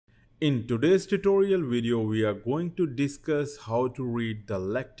In today's tutorial video, we are going to discuss how to read the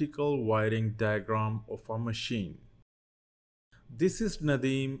electrical wiring diagram of a machine. This is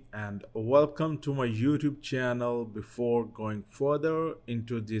Nadeem and welcome to my YouTube channel. Before going further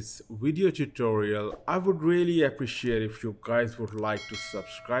into this video tutorial, I would really appreciate if you guys would like to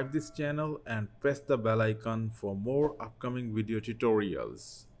subscribe this channel and press the bell icon for more upcoming video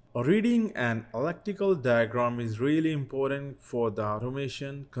tutorials. Reading an electrical diagram is really important for the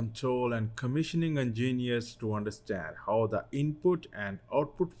automation, control and commissioning engineers to understand how the input and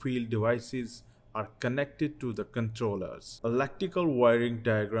output field devices are connected to the controllers. Electrical wiring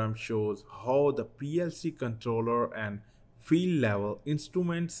diagram shows how the PLC controller and field level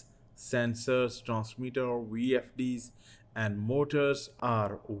instruments, sensors, transmitter, VFDs and motors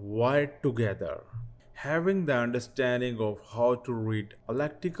are wired together. Having the understanding of how to read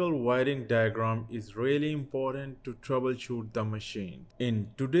electrical wiring diagram is really important to troubleshoot the machine.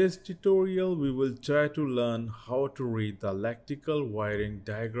 In today's tutorial, we will try to learn how to read the electrical wiring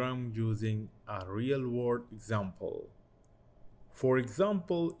diagram using a real-world example. For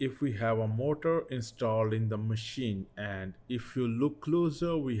example, if we have a motor installed in the machine and if you look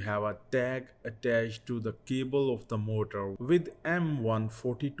closer, we have a tag attached to the cable of the motor with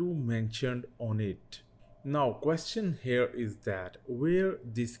M142 mentioned on it. Now question here is that where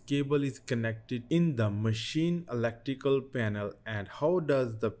this cable is connected in the machine electrical panel and how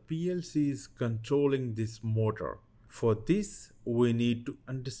does the PLC is controlling this motor. For this we need to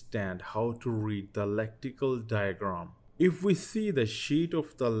understand how to read the electrical diagram. If we see the sheet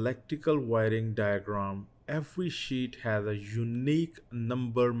of the electrical wiring diagram, every sheet has a unique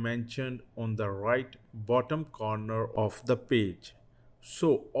number mentioned on the right bottom corner of the page.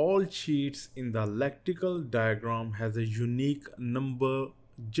 So all sheets in the electrical diagram has a unique number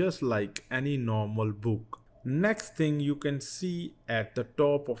just like any normal book. Next thing you can see at the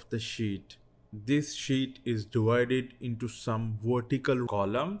top of the sheet. This sheet is divided into some vertical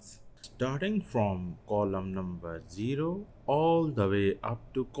columns starting from column number 0 all the way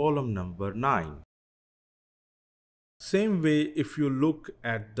up to column number 9. Same way, if you look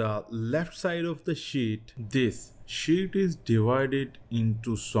at the left side of the sheet, this sheet is divided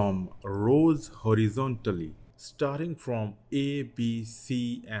into some rows horizontally, starting from A, B,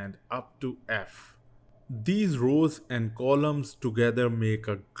 C and up to F. These rows and columns together make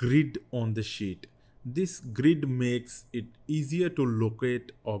a grid on the sheet. This grid makes it easier to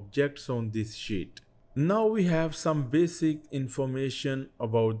locate objects on this sheet. Now we have some basic information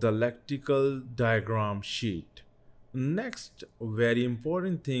about the electrical diagram sheet. Next, very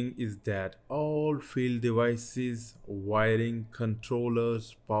important thing is that all field devices, wiring,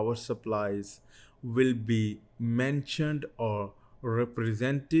 controllers, power supplies will be mentioned or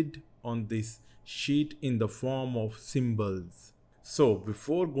represented on this sheet in the form of symbols. So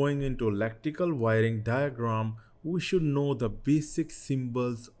before going into electrical wiring diagram, we should know the basic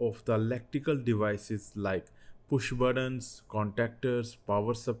symbols of the electrical devices like push buttons, contactors,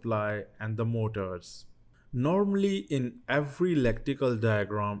 power supply and the motors. Normally in every electrical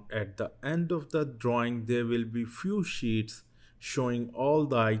diagram at the end of the drawing there will be few sheets showing all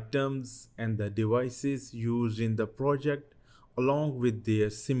the items and the devices used in the project along with their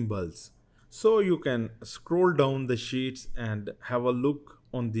symbols. So you can scroll down the sheets and have a look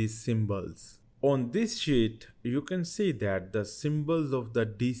on these symbols. On this sheet you can see that the symbols of the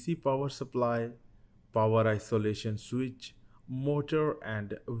DC power supply, power isolation switch, motor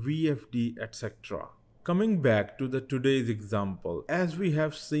and VFD etc. Coming back to today's example, as we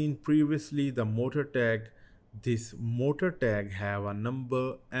have seen previously the motor tag, this motor tag have a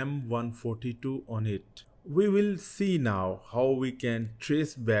number M142 on it. We will see now how we can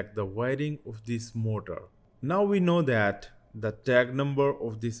trace back the wiring of this motor. Now we know that the tag number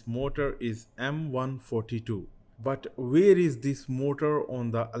of this motor is M142. But where is this motor on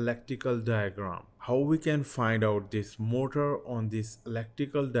the electrical diagram? How we can find out this motor on this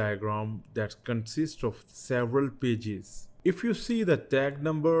electrical diagram that consists of several pages? If you see the tag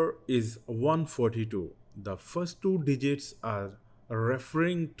number is 142, the first two digits are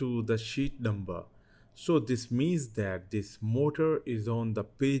referring to the sheet number. So this means that this motor is on the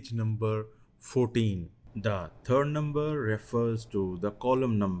page number 14. The third number refers to the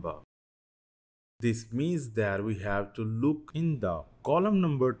column number. This means that we have to look in the column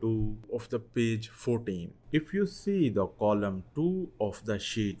number 2 of the page 14. If you see the column 2 of the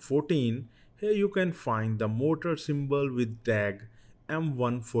sheet 14, here you can find the motor symbol with tag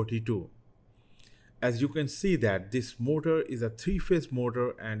M142. As you can see that this motor is a 3-phase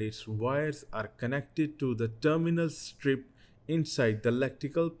motor and its wires are connected to the terminal strip inside the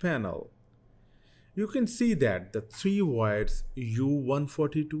electrical panel. You can see that the 3 wires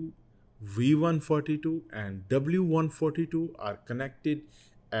U142, V142 and W142 are connected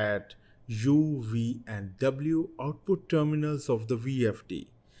at U, V and W output terminals of the VFD.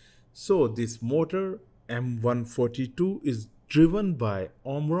 So this motor M142 is driven by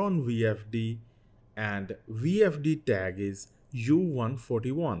Omron VFD and VFD tag is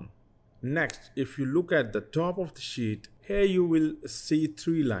U141. Next, if you look at the top of the sheet, here you will see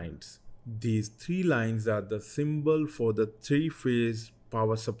three lines. These three lines are the symbol for the three-phase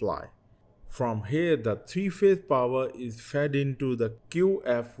power supply. From here, the three-phase power is fed into the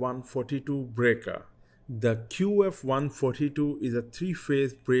QF142 breaker. The QF142 is a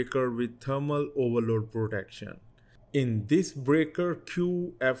three-phase breaker with thermal overload protection. In this breaker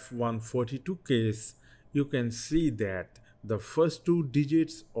QF142 case, you can see that the first two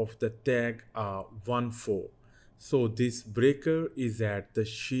digits of the tag are 14. So this breaker is at the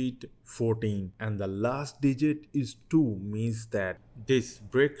sheet 14 and the last digit is 2, means that this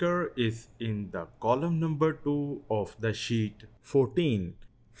breaker is in the column number 2 of the sheet 14.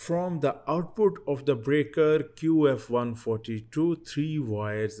 From the output of the breaker QF142, three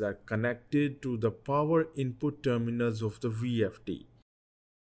wires are connected to the power input terminals of the VFD.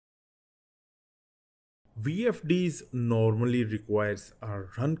 VFDs normally requires a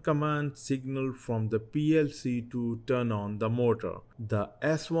run command signal from the PLC to turn on the motor. The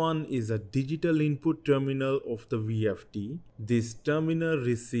S1 is a digital input terminal of the VFD. This terminal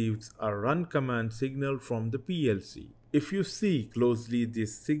receives a run command signal from the PLC. If you see closely,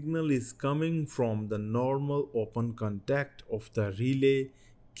 this signal is coming from the normal open contact of the relay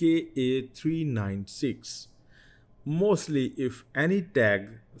KA396. Mostly, if any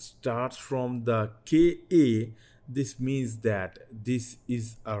tag starts from the KA, this means that this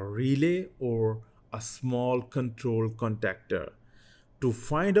is a relay or a small control contactor. To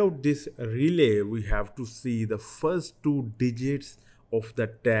find out this relay, we have to see the first two digits of the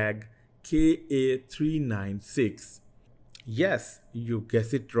tag KA396. Yes, you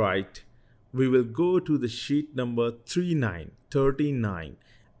guess it right. We will go to the sheet number 39,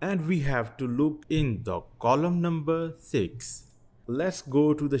 and we have to look in the column number 6. Let's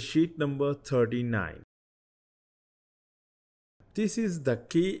go to the sheet number 39. This is the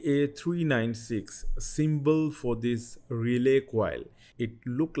KA396 symbol for this relay coil. It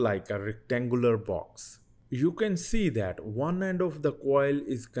looks like a rectangular box. You can see that one end of the coil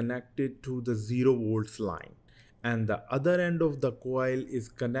is connected to the 0 volts line, and the other end of the coil is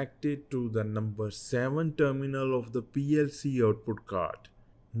connected to the number 7 terminal of the PLC output card.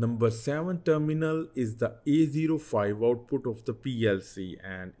 Number 7 terminal is the A05 output of the PLC,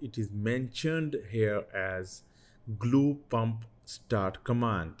 and it is mentioned here as glue pump start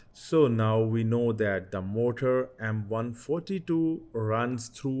command. So now we know that the motor M142 runs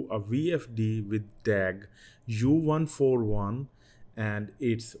through a VFD with tag U141, and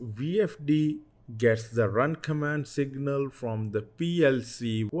its VFD gets the run command signal from the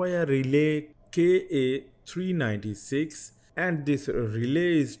PLC via relay KA396, and this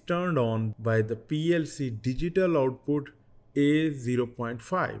relay is turned on by the PLC digital output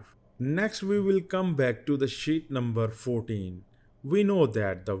A0.5. Next, we will come back to the sheet number 14. We know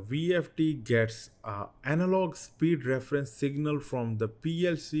that the VFD gets an analog speed reference signal from the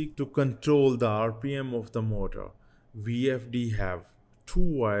PLC to control the RPM of the motor. VFD have two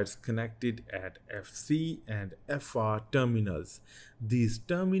wires connected at FC and FR terminals. These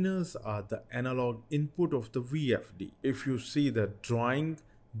terminals are the analog input of the VFD. If you see the drawing,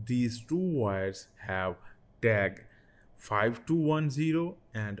 these two wires have tag 5210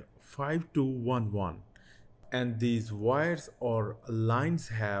 and 5211, and these wires or lines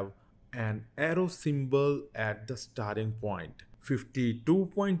have an arrow symbol at the starting point.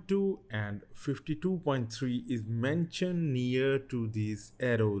 52.2 and 52.3 is mentioned near to these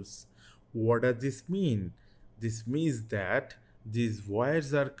arrows. What does this mean? This means that these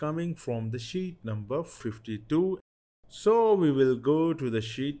wires are coming from the sheet number 52. So we will go to the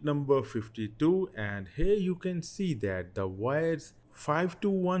sheet number 52, and here you can see that the wires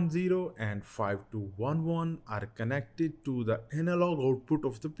 5210 and 5211 are connected to the analog output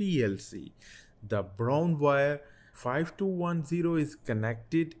of the PLC. The brown wire 5210 is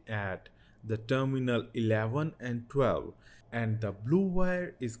connected at the terminal 11 and 12, and the blue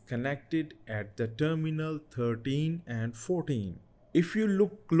wire is connected at the terminal 13 and 14. If you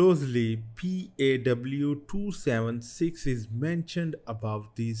look closely, PAW276 is mentioned above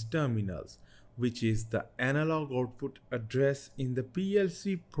these terminals, which is the analog output address in the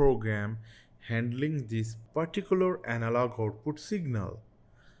PLC program handling this particular analog output signal.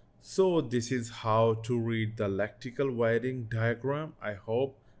 So this is how to read the electrical wiring diagram. I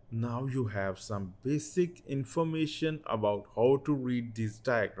hope now you have some basic information about how to read these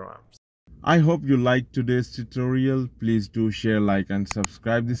diagrams. I hope you liked today's tutorial. Please do share, like and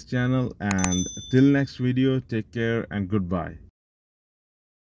subscribe this channel, and till next video, take care and goodbye.